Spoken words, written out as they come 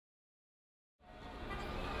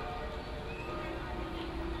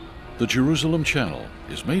The Jerusalem Channel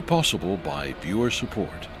is made possible by viewer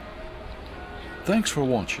support. Thanks for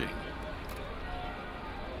watching.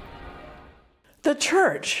 The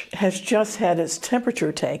church has just had its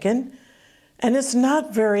temperature taken, and it's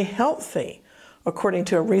not very healthy, according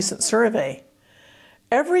to a recent survey.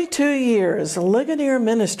 Every 2 years, Ligonier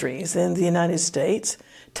Ministries in the United States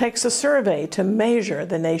takes a survey to measure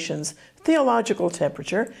the nation's theological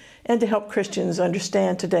temperature and to help Christians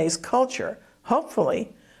understand today's culture,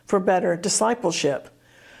 hopefully for better discipleship.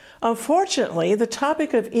 Unfortunately, the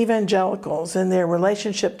topic of evangelicals and their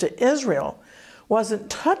relationship to Israel wasn't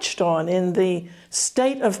touched on in the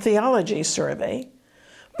State of Theology survey,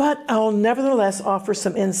 but I'll nevertheless offer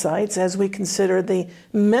some insights as we consider the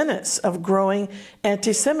menace of growing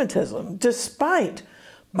anti-Semitism, despite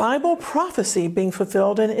Bible prophecy being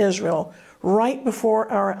fulfilled in Israel right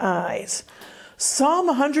before our eyes. Psalm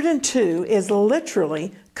 102 is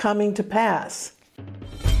literally coming to pass.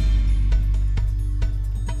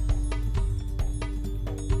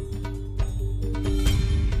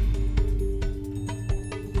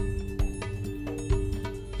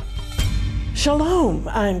 Shalom,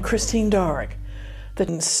 I'm Christine Darg.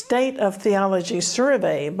 The State of Theology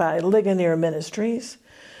survey by Ligonier Ministries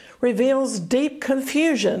reveals deep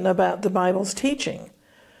confusion about the Bible's teaching,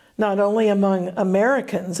 not only among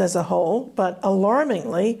Americans as a whole, but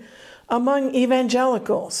alarmingly among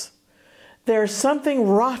evangelicals. There's something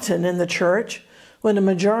rotten in the church when a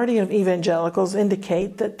majority of evangelicals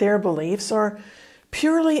indicate that their beliefs are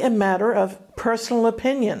purely a matter of personal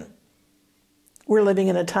opinion. We're living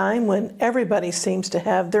in a time when everybody seems to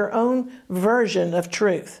have their own version of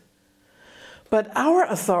truth. But our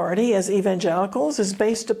authority as evangelicals is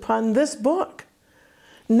based upon this book,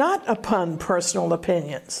 not upon personal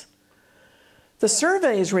opinions. The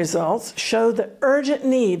survey's results show the urgent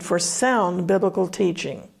need for sound biblical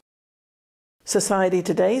teaching. Society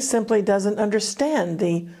today simply doesn't understand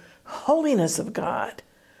the holiness of God,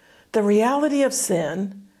 the reality of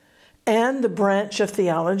sin, and the branch of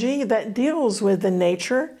theology that deals with the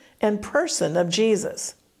nature and person of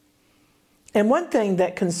Jesus. And one thing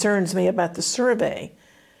that concerns me about the survey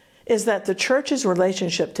is that the church's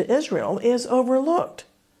relationship to Israel is overlooked.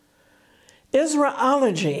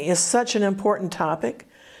 Israelology is such an important topic,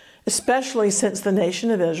 especially since the nation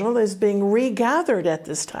of Israel is being regathered at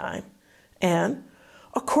this time, and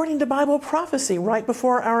according to Bible prophecy right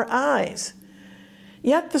before our eyes.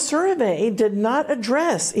 Yet the survey did not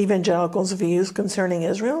address evangelicals' views concerning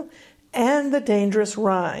Israel and the dangerous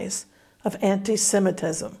rise of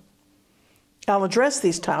anti-Semitism. I'll address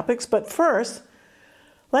these topics, but first,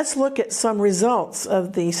 let's look at some results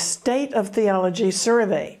of the State of Theology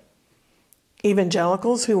survey.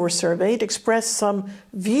 Evangelicals who were surveyed expressed some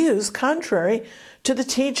views contrary to the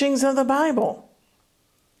teachings of the Bible.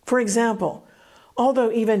 For example,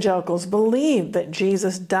 although evangelicals believe that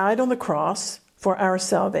Jesus died on the cross for our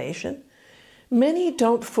salvation, many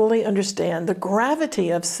don't fully understand the gravity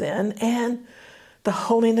of sin and the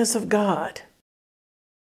holiness of God.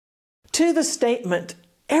 To the statement,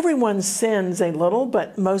 everyone sins a little,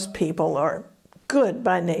 but most people are good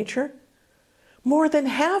by nature, more than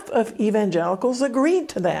half of evangelicals agreed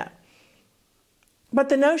to that. But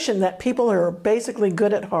the notion that people are basically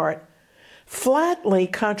good at heart flatly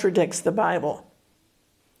contradicts the Bible.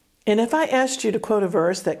 And if I asked you to quote a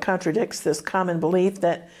verse that contradicts this common belief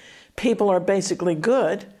that people are basically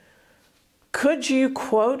good, could you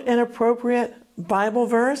quote an appropriate Bible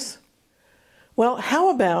verse? Well,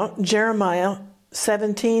 how about Jeremiah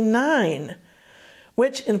 17:9,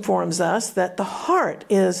 which informs us that the heart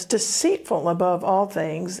is deceitful above all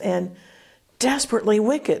things and desperately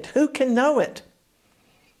wicked. Who can know it?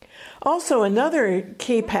 Also, another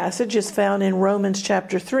key passage is found in Romans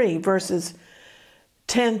chapter 3, verses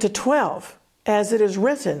 10 to 12, as it is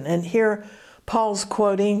written. And here Paul's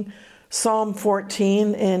quoting Psalm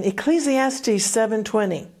 14 and Ecclesiastes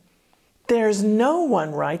 7:20. There's no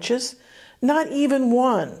one righteous, not even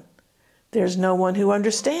one. There's no one who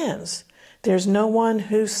understands. There's no one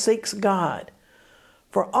who seeks God.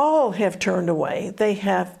 For all have turned away. They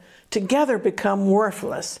have together become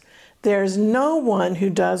worthless. There's no one who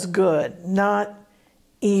does good, not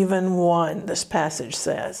even one, this passage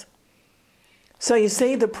says. So you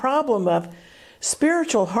see, the problem of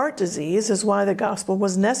spiritual heart disease is why the gospel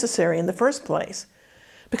was necessary in the first place.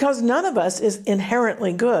 Because none of us is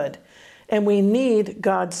inherently good, and we need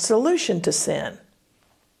God's solution to sin.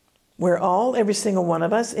 We're all, every single one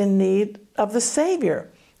of us, in need of the Savior,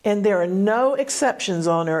 and there are no exceptions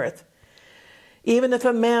on earth. Even if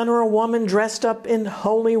a man or a woman dressed up in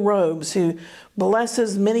holy robes who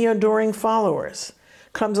blesses many adoring followers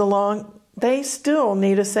comes along, they still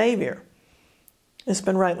need a Savior. It's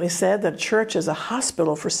been rightly said that a church is a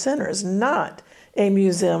hospital for sinners, not a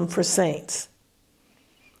museum for saints.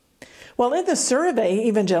 Well, in the survey,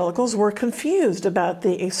 evangelicals were confused about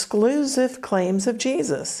the exclusive claims of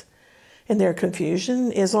Jesus, and their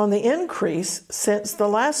confusion is on the increase since the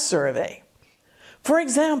last survey. For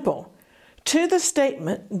example, to the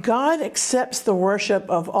statement, God accepts the worship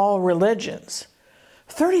of all religions,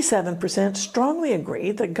 37% strongly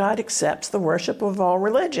agreed that God accepts the worship of all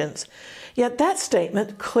religions. Yet that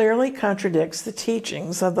statement clearly contradicts the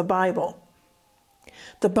teachings of the Bible.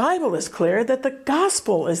 The Bible is clear that the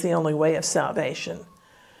gospel is the only way of salvation.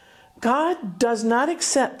 God does not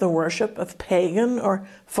accept the worship of pagan or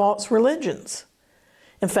false religions.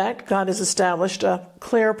 In fact, God has established a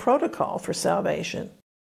clear protocol for salvation.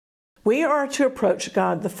 We are to approach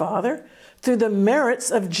God the Father through the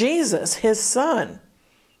merits of Jesus, his Son.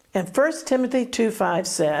 And 1 Timothy 2:5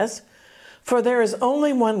 says, "For there is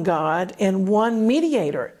only one God and one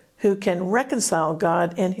mediator who can reconcile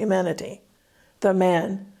God and humanity, the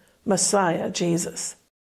man, Messiah, Jesus."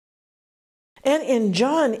 And in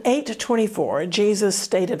John 8:24, Jesus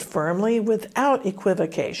stated firmly, without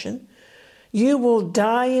equivocation, "You will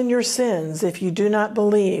die in your sins if you do not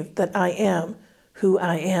believe that I am who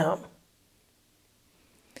I am."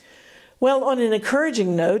 Well, on an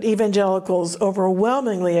encouraging note, evangelicals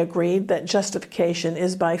overwhelmingly agreed that justification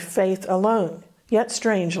is by faith alone. Yet,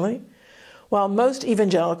 strangely, while most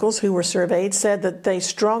evangelicals who were surveyed said that they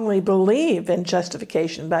strongly believe in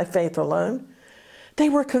justification by faith alone, they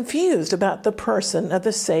were confused about the person of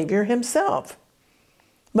the Savior himself.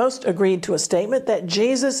 Most agreed to a statement that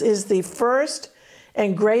Jesus is the first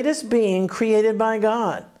and greatest being created by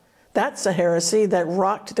God. That's a heresy that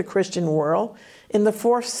rocked the Christian world in the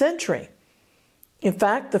 4th century. In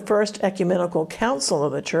fact, the first ecumenical council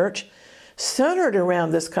of the church centered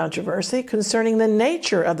around this controversy concerning the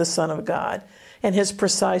nature of the Son of God and his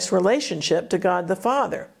precise relationship to God the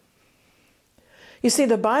Father. You see,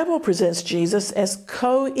 the Bible presents Jesus as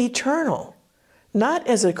co-eternal, not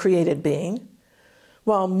as a created being,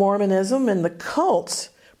 while Mormonism and the cults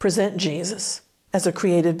present Jesus as a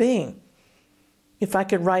created being. If I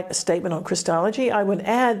could write a statement on Christology, I would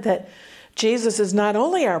add that Jesus is not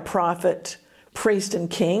only our prophet, priest, and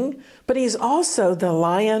king, but he's also the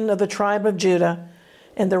Lion of the tribe of Judah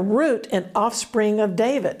and the root and offspring of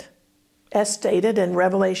David, as stated in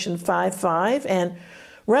Revelation 5:5 and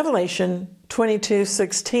Revelation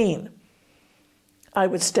 22:16. I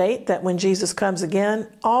would state that when Jesus comes again,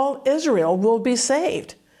 all Israel will be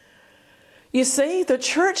saved. You see, the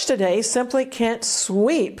church today simply can't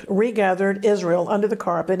sweep regathered Israel under the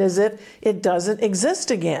carpet as if it doesn't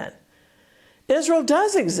exist again. Israel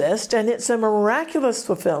does exist, and it's a miraculous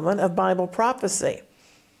fulfillment of Bible prophecy.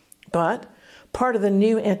 But part of the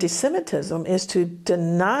new anti-Semitism is to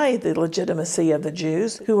deny the legitimacy of the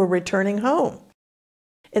Jews who are returning home.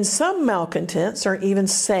 And some malcontents are even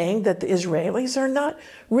saying that the Israelis are not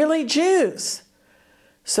really Jews.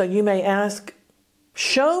 So you may ask,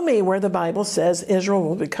 show me where the Bible says Israel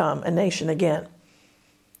will become a nation again.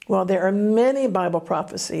 Well, there are many Bible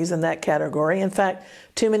prophecies in that category. In fact,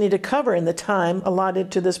 too many to cover in the time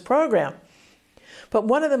allotted to this program. But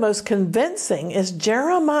one of the most convincing is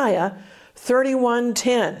Jeremiah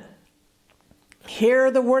 31:10.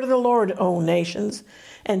 "Hear the word of the Lord, O nations,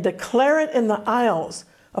 and declare it in the isles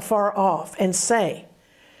afar off, and say,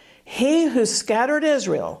 He who scattered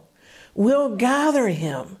Israel will gather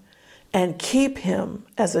him and keep him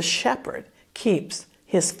as a shepherd keeps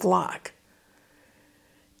his flock."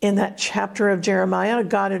 In that chapter of Jeremiah,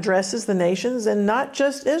 God addresses the nations and not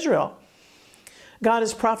just Israel. God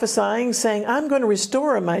is prophesying, saying, "I'm going to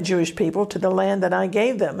restore my Jewish people to the land that I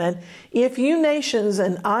gave them. And if you nations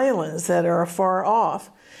and islands that are far off,"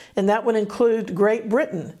 and that would include Great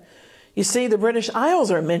Britain. You see, the British Isles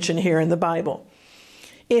are mentioned here in the Bible.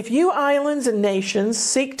 "If you islands and nations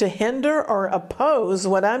seek to hinder or oppose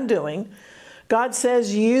what I'm doing," God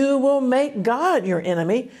says, "you will make God your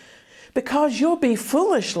enemy, because you'll be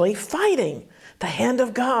foolishly fighting the hand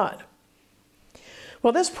of God."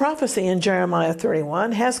 Well, this prophecy in Jeremiah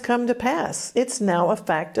 31 has come to pass. It's now a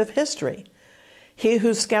fact of history. He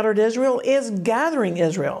who scattered Israel is gathering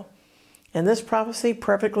Israel. And this prophecy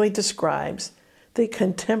perfectly describes the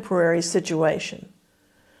contemporary situation.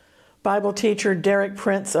 Bible teacher Derek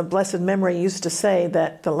Prince of blessed memory used to say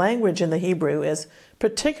that the language in the Hebrew is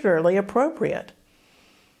particularly appropriate.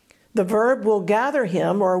 The verb "will gather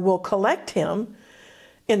him" or "will collect him"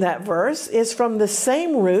 in that verse is from the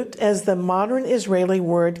same root as the modern Israeli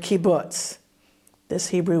word kibbutz. This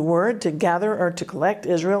Hebrew word to gather or to collect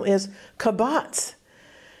Israel is kabatz.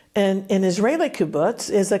 And an Israeli kibbutz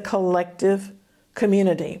is a collective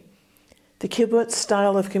community. The kibbutz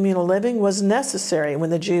style of communal living was necessary when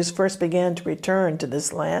the Jews first began to return to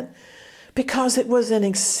this land because it was an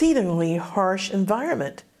exceedingly harsh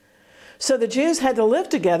environment. So the Jews had to live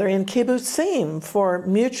together in kibbutzim for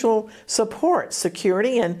mutual support,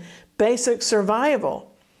 security, and basic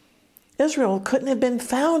survival. Israel couldn't have been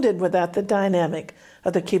founded without the dynamic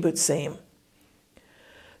of the kibbutzim.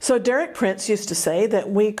 So Derek Prince used to say that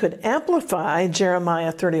we could amplify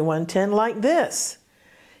Jeremiah 31:10 like this: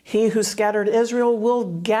 "He who scattered Israel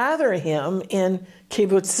will gather him in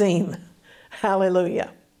kibbutzim."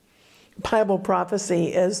 Hallelujah. Bible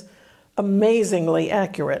prophecy is amazingly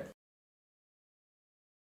accurate.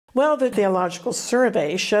 Well, the theological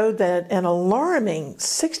survey showed that an alarming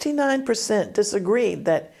 69% disagreed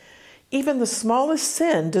that even the smallest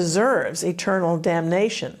sin deserves eternal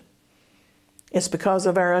damnation. It's because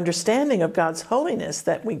of our understanding of God's holiness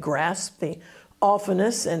that we grasp the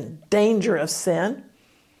awfulness and danger of sin.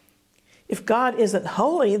 If God isn't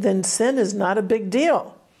holy, then sin is not a big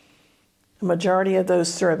deal. A majority of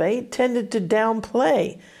those surveyed tended to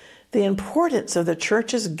downplay the importance of the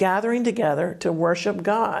church's gathering together to worship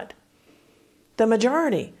God. The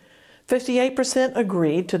majority, 58%,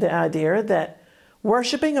 agreed to the idea that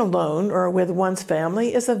worshiping alone or with one's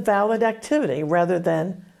family is a valid activity rather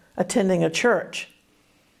than attending a church.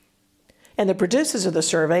 And the producers of the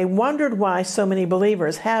survey wondered why so many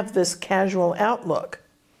believers have this casual outlook.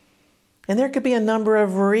 And there could be a number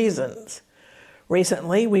of reasons.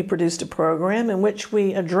 Recently, we produced a program in which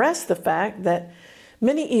we addressed the fact that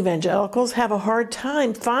many evangelicals have a hard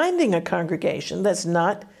time finding a congregation that's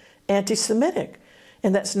not anti-Semitic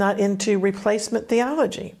and that's not into replacement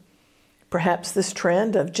theology. Perhaps this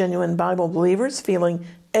trend of genuine Bible believers feeling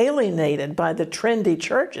alienated by the trendy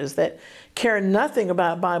churches that care nothing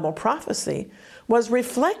about Bible prophecy was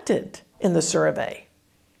reflected in the survey.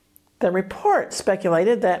 The report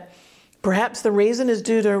speculated that perhaps the reason is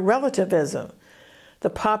due to relativism, the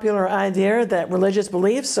popular idea that religious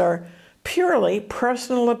beliefs are purely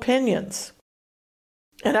personal opinions.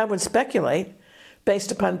 And I would speculate,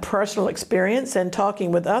 based upon personal experience and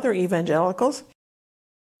talking with other evangelicals,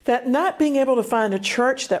 that not being able to find a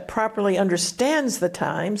church that properly understands the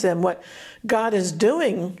times and what God is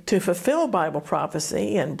doing to fulfill Bible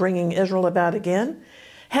prophecy and bringing Israel about again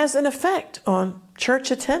has an effect on church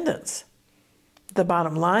attendance. The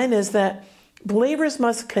bottom line is that believers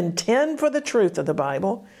must contend for the truth of the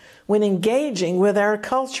Bible when engaging with our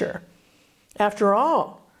culture. After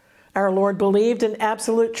all, our Lord believed in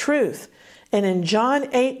absolute truth, and in John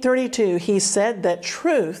 8:32, he said that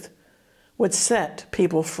truth would set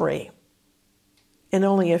people free. In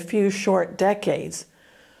only a few short decades,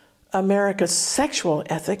 America's sexual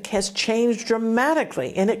ethic has changed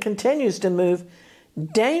dramatically, and it continues to move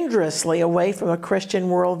dangerously away from a Christian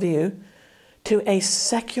worldview to a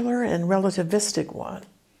secular and relativistic one.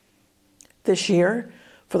 This year,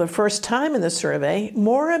 for the first time in the survey,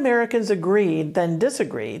 more Americans agreed than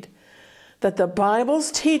disagreed that the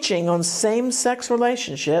Bible's teaching on same-sex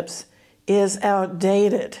relationships is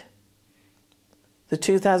outdated. The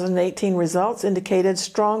 2018 results indicated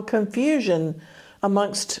strong confusion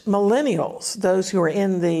amongst millennials, those who are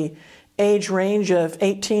in the age range of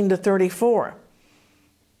 18 to 34.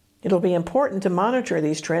 It'll be important to monitor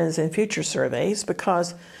these trends in future surveys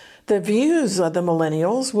because the views of the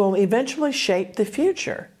millennials will eventually shape the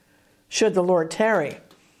future, should the Lord tarry.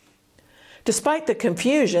 Despite the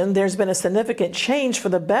confusion, there's been a significant change for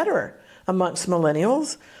the better amongst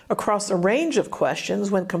millennials across a range of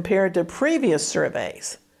questions when compared to previous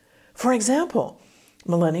surveys. For example,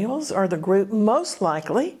 millennials are the group most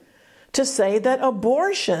likely to say that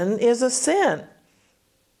abortion is a sin.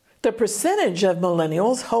 The percentage of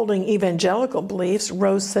millennials holding evangelical beliefs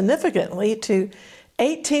rose significantly to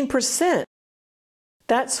 18%.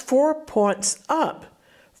 That's 4 points up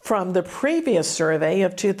from the previous survey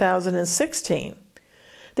of 2016.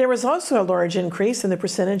 There was also a large increase in the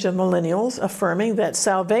percentage of millennials affirming that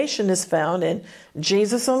salvation is found in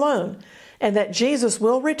Jesus alone and that Jesus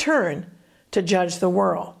will return to judge the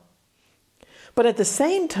world. But at the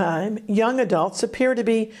same time, young adults appear to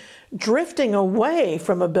be drifting away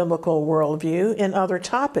from a biblical worldview in other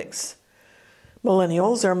topics.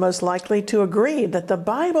 Millennials are most likely to agree that the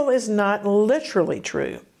Bible is not literally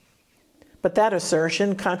true. But that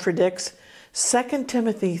assertion contradicts 2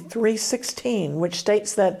 Timothy 3:16, which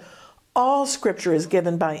states that all Scripture is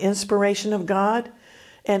given by inspiration of God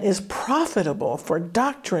and is profitable for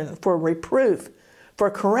doctrine, for reproof, for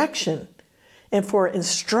correction, and for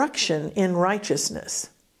instruction in righteousness.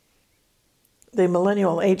 The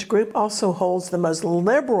millennial age group also holds the most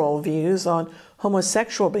liberal views on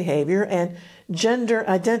homosexual behavior and gender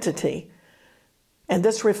identity. And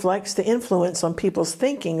this reflects the influence on people's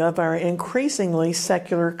thinking of our increasingly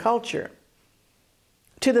secular culture.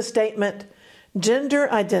 To the statement, gender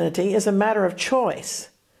identity is a matter of choice,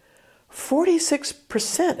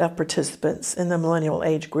 46% of participants in the millennial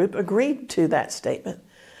age group agreed to that statement,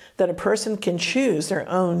 that a person can choose their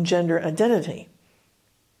own gender identity.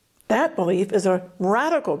 That belief is a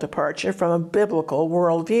radical departure from a biblical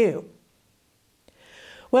worldview.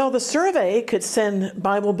 Well, the survey could send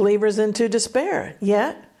Bible believers into despair,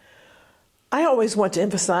 yet I always want to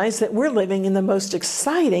emphasize that we're living in the most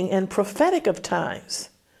exciting and prophetic of times.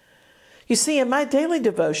 You see, in my daily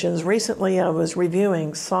devotions, recently I was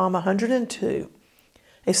reviewing Psalm 102,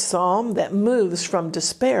 a psalm that moves from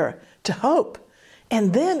despair to hope,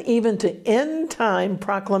 and then even to end-time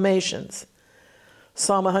proclamations.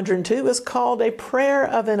 Psalm 102 is called a prayer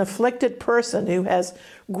of an afflicted person who has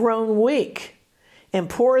grown weak and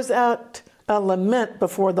pours out a lament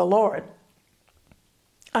before the Lord.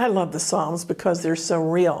 I love the Psalms because they're so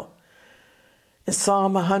real. And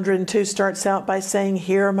Psalm 102 starts out by saying,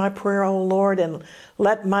 "Hear my prayer, O Lord, and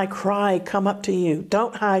let my cry come up to you.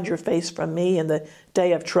 Don't hide your face from me in the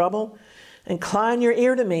day of trouble. Incline your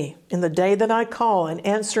ear to me in the day that I call, and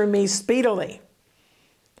answer me speedily."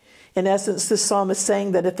 In essence, this psalm is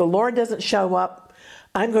saying that if the Lord doesn't show up,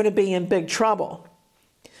 I'm going to be in big trouble.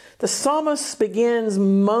 The psalmist begins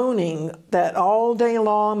moaning that all day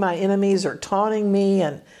long my enemies are taunting me,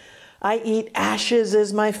 and I eat ashes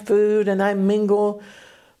as my food, and I mingle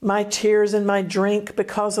my tears in my drink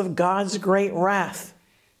because of God's great wrath.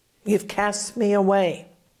 You've cast me away.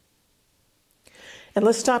 And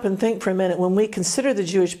let's stop and think for a minute. When we consider the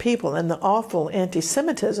Jewish people and the awful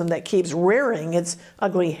anti-Semitism that keeps rearing its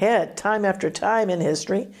ugly head time after time in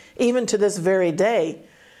history, even to this very day,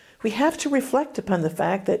 we have to reflect upon the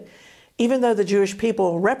fact that even though the Jewish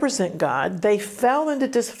people represent God, they fell into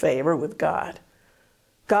disfavor with God.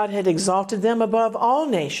 God had exalted them above all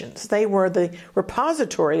nations. They were the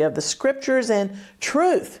repository of the scriptures and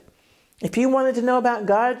truth. If you wanted to know about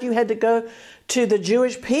God, you had to go to the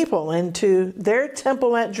Jewish people and to their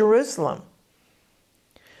temple at Jerusalem.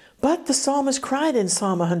 But the psalmist cried in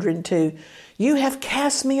Psalm 102, "You have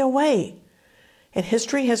cast me away." And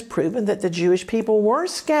history has proven that the Jewish people were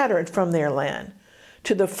scattered from their land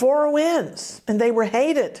to the four winds, and they were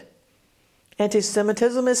hated.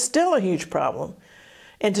 Anti-Semitism is still a huge problem.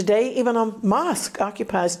 And today, even a mosque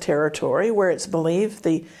occupies territory where it's believed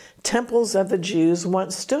the temples of the Jews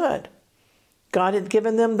once stood. God had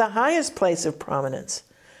given them the highest place of prominence.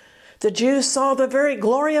 The Jews saw the very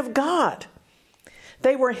glory of God.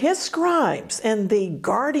 They were his scribes and the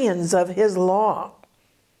guardians of his law.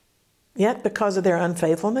 Yet, because of their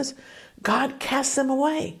unfaithfulness, God cast them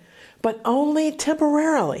away, but only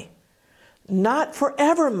temporarily. Not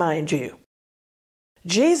forever, mind you.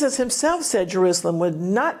 Jesus himself said Jerusalem would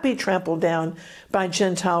not be trampled down by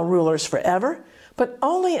Gentile rulers forever, but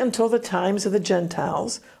only until the times of the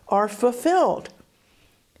Gentiles are fulfilled.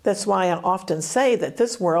 That's why I often say that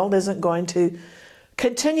this world isn't going to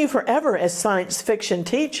continue forever as science fiction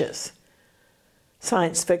teaches.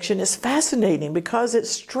 Science fiction is fascinating because it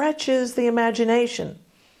stretches the imagination.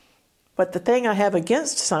 But the thing I have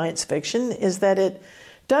against science fiction is that it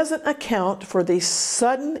doesn't account for the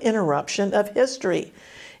sudden interruption of history.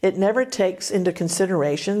 It never takes into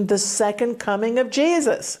consideration the second coming of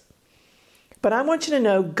Jesus. But I want you to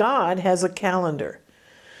know God has a calendar.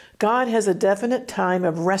 God has a definite time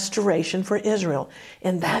of restoration for Israel,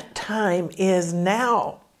 and that time is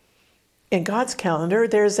now. In God's calendar,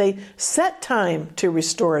 there's a set time to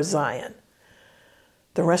restore Zion.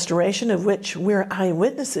 The restoration of which we're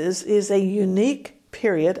eyewitnesses is a unique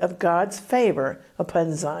period of God's favor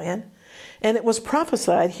upon Zion, and it was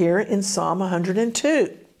prophesied here in Psalm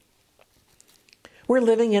 102. We're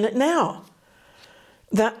living in it now.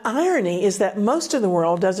 The irony is that most of the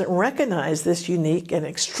world doesn't recognize this unique and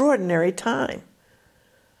extraordinary time.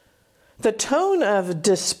 The tone of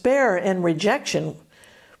despair and rejection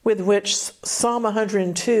with which Psalm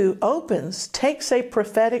 102 opens takes a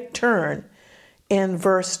prophetic turn in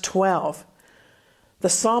verse 12. The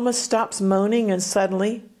psalmist stops moaning and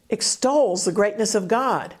suddenly extols the greatness of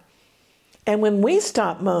God. And when we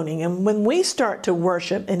stop moaning and when we start to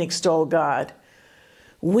worship and extol God,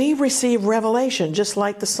 we receive revelation just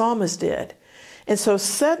like the psalmist did. And so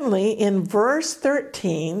suddenly in verse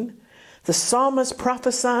 13, the psalmist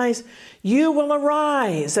prophesies, "You will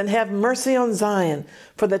arise and have mercy on Zion,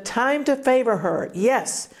 for the time to favor her.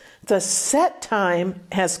 Yes, the set time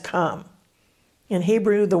has come." In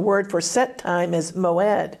Hebrew, the word for set time is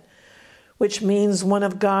moed, which means one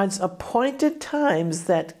of God's appointed times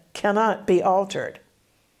that cannot be altered.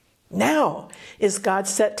 Now is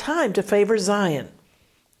God's set time to favor Zion.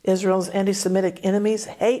 Israel's anti-Semitic enemies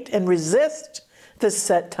hate and resist this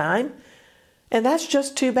set time. And that's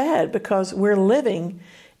just too bad, because we're living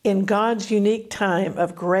in God's unique time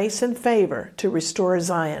of grace and favor to restore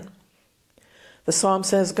Zion. The psalm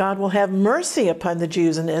says God will have mercy upon the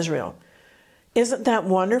Jews in Israel. Isn't that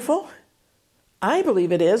wonderful? I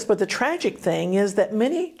believe it is, but the tragic thing is that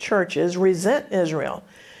many churches resent Israel,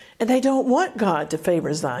 and they don't want God to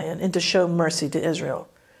favor Zion and to show mercy to Israel.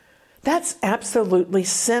 That's absolutely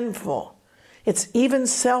sinful. It's even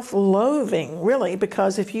self-loathing, really,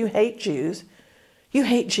 because if you hate Jews, you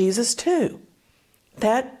hate Jesus too.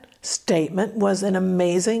 That statement was an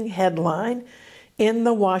amazing headline in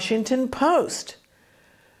the Washington Post.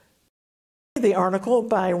 The article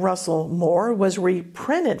by Russell Moore was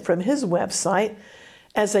reprinted from his website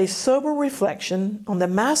as a sober reflection on the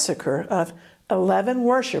massacre of 11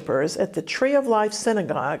 worshipers at the Tree of Life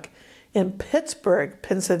Synagogue in Pittsburgh,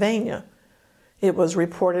 Pennsylvania. It was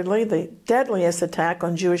reportedly the deadliest attack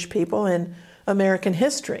on Jewish people in American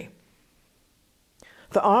history.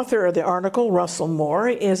 The author of the article, Russell Moore,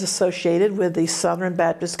 is associated with the Southern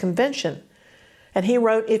Baptist Convention, and he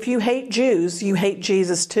wrote, "If you hate Jews, you hate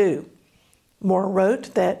Jesus too." Moore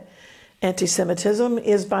wrote that anti-Semitism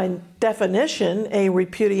is by definition a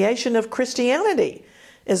repudiation of Christianity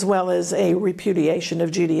as well as a repudiation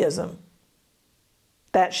of Judaism.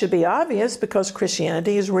 That should be obvious because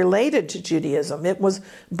Christianity is related to Judaism. It was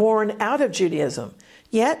born out of Judaism.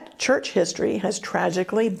 Yet church history has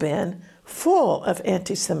tragically been full of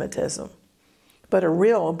anti-Semitism. But a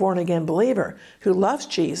real born-again believer who loves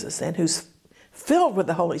Jesus and who's filled with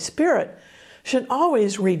the Holy Spirit should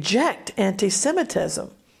always reject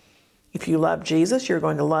anti-Semitism. If you love Jesus, you're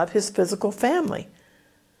going to love his physical family.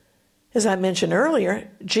 As I mentioned earlier,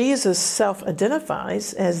 Jesus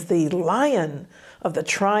self-identifies as the Lion of the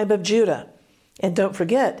tribe of Judah. And don't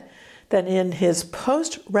forget that in his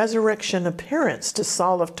post-resurrection appearance to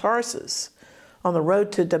Saul of Tarsus on the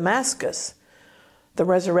road to Damascus, the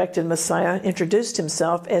resurrected Messiah introduced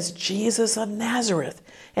himself as Jesus of Nazareth,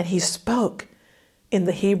 and he spoke in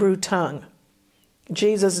the Hebrew tongue.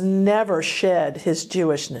 Jesus never shed his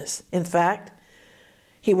Jewishness. In fact,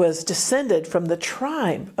 he was descended from the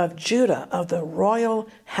tribe of Judah, of the royal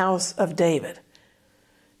house of David.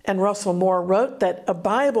 And Russell Moore wrote that a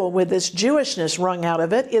Bible with this Jewishness wrung out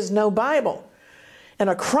of it is no Bible. And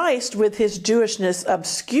a Christ with his Jewishness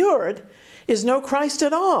obscured is no Christ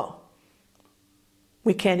at all.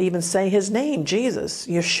 We can't even say his name, Jesus,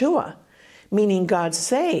 Yeshua, meaning God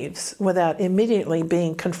saves, without immediately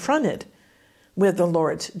being confronted with the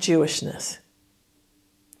Lord's Jewishness.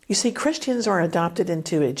 You see, Christians are adopted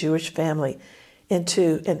into a Jewish family,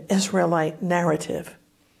 into an Israelite narrative.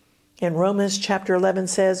 In Romans chapter 11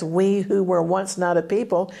 says, "We who were once not a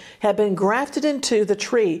people have been grafted into the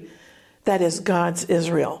tree that is God's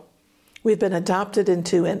Israel." We've been adopted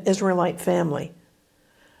into an Israelite family.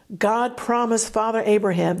 God promised Father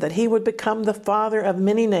Abraham that he would become the father of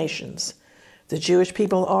many nations. The Jewish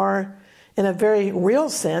people are, in a very real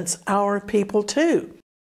sense, our people too.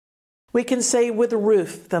 We can say with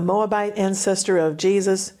Ruth, the Moabite ancestor of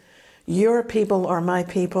Jesus, "Your people are my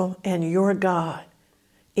people, and your God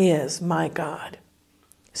is my God."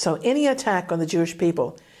 So any attack on the Jewish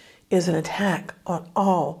people is an attack on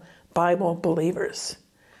all Bible believers.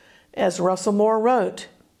 As Russell Moore wrote,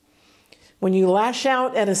 when you lash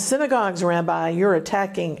out at a synagogue's rabbi, you're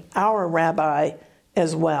attacking our rabbi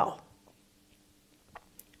as well.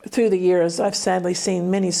 Through the years, I've sadly seen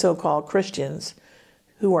many so-called Christians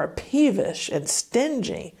who are peevish and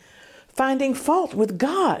stingy, finding fault with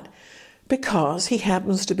God because he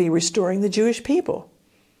happens to be restoring the Jewish people.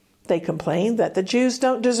 They complain that the Jews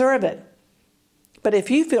don't deserve it. But if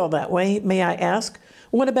you feel that way, may I ask,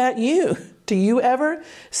 what about you? Do you ever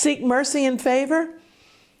seek mercy and favor?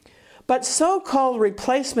 But so-called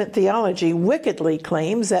replacement theology wickedly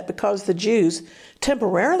claims that because the Jews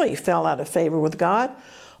temporarily fell out of favor with God,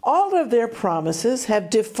 all of their promises have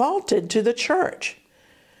defaulted to the church.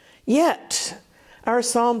 Yet, our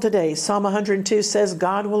psalm today, Psalm 102, says,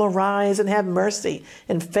 "God will arise and have mercy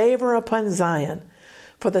and favor upon Zion,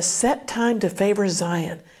 for the set time to favor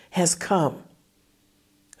Zion has come."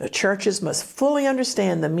 The churches must fully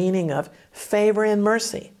understand the meaning of favor and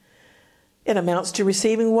mercy. It amounts to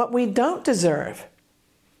receiving what we don't deserve.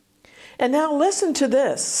 And now listen to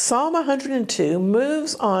this. Psalm 102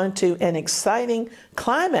 moves on to an exciting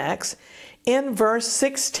climax in verse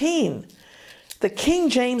 16. The King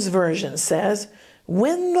James Version says,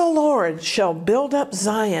 "When the Lord shall build up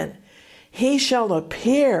Zion, he shall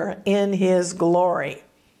appear in his glory."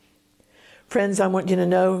 Friends, I want you to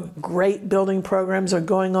know great building programs are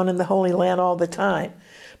going on in the Holy Land all the time.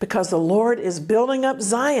 because the Lord is building up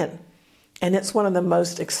Zion, and it's one of the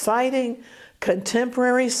most exciting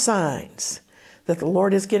contemporary signs that the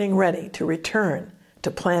Lord is getting ready to return to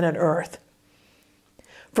planet Earth.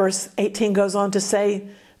 Verse 18 goes on to say,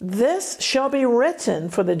 "This shall be written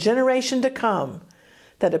for the generation to come,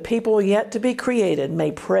 that a people yet to be created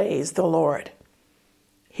may praise the Lord."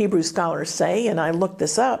 Hebrew scholars say, and I looked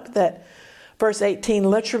this up, that verse 18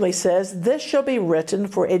 literally says, "This shall be written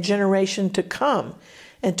for a generation to come."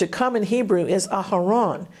 And to come in Hebrew is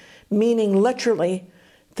aharon, meaning literally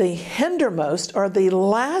the hindermost or the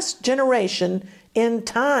last generation in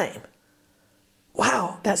time.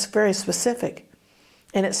 Wow, that's very specific.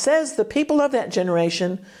 And it says the people of that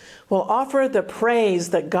generation will offer the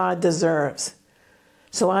praise that God deserves.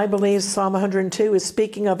 So I believe Psalm 102 is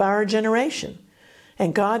speaking of our generation.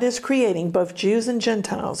 And God is creating both Jews and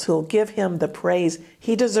Gentiles who will give him the praise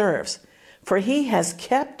he deserves. For he has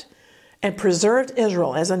kept and preserved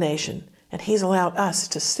Israel as a nation. And he's allowed us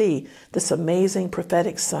to see this amazing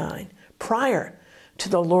prophetic sign prior to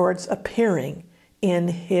the Lord's appearing in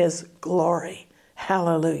his glory.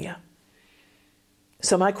 Hallelujah.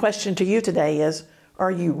 So my question to you today is,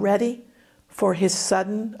 are you ready for his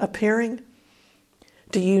sudden appearing?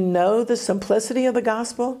 Do you know the simplicity of the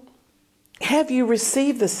gospel? Have you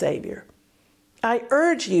received the Savior? I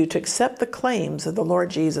urge you to accept the claims of the Lord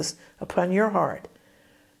Jesus upon your heart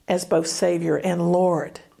as both Savior and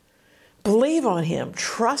Lord. Believe on him,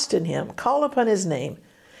 trust in him, call upon his name,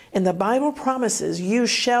 and the Bible promises you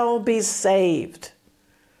shall be saved.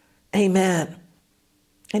 Amen.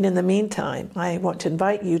 And in the meantime, I want to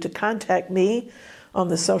invite you to contact me on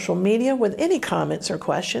the social media with any comments or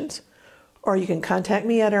questions, or you can contact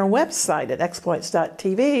me at our website at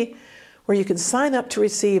exploits.tv, where you can sign up to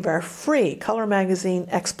receive our free color magazine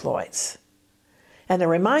Exploits. And a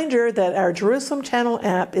reminder that our Jerusalem Channel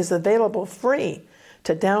app is available free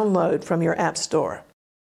to download from your app store.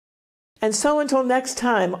 And so until next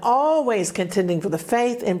time, always contending for the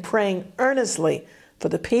faith and praying earnestly for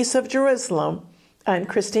the peace of Jerusalem, I'm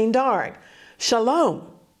Christine Darg. Shalom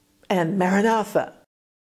and Maranatha.